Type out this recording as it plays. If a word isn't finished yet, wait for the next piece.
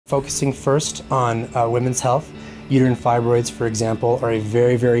Focusing first on women's health, uterine fibroids, for example, are a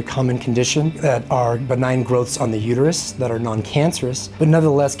very, very common condition that are benign growths on the uterus that are non-cancerous, but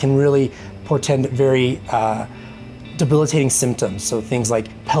nevertheless can really portend very debilitating symptoms. So things like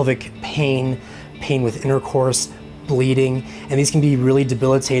pelvic pain, pain with intercourse, bleeding, and these can be really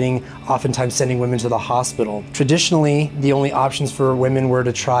debilitating, oftentimes sending women to the hospital. Traditionally, the only options for women were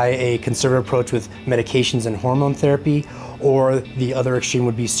to try a conservative approach with medications and hormone therapy, or the other extreme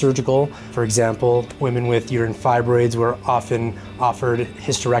would be surgical. For example, women with uterine fibroids were often offered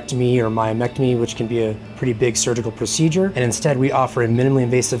hysterectomy or myomectomy, which can be a pretty big surgical procedure. And instead, we offer a minimally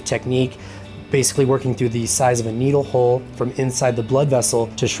invasive technique, basically working through the size of a needle hole from inside the blood vessel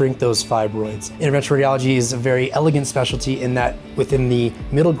to shrink those fibroids. Interventional radiology is a very elegant specialty in that within the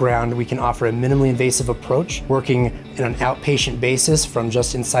middle ground, we can offer a minimally invasive approach, working in an outpatient basis from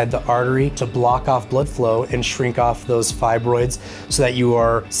just inside the artery to block off blood flow and shrink off those fibroids so that you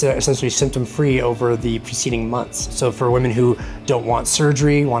are essentially symptom-free over the preceding months. So for women who don't want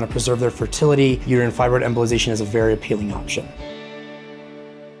surgery, want to preserve their fertility, uterine fibroid embolization is a very appealing option.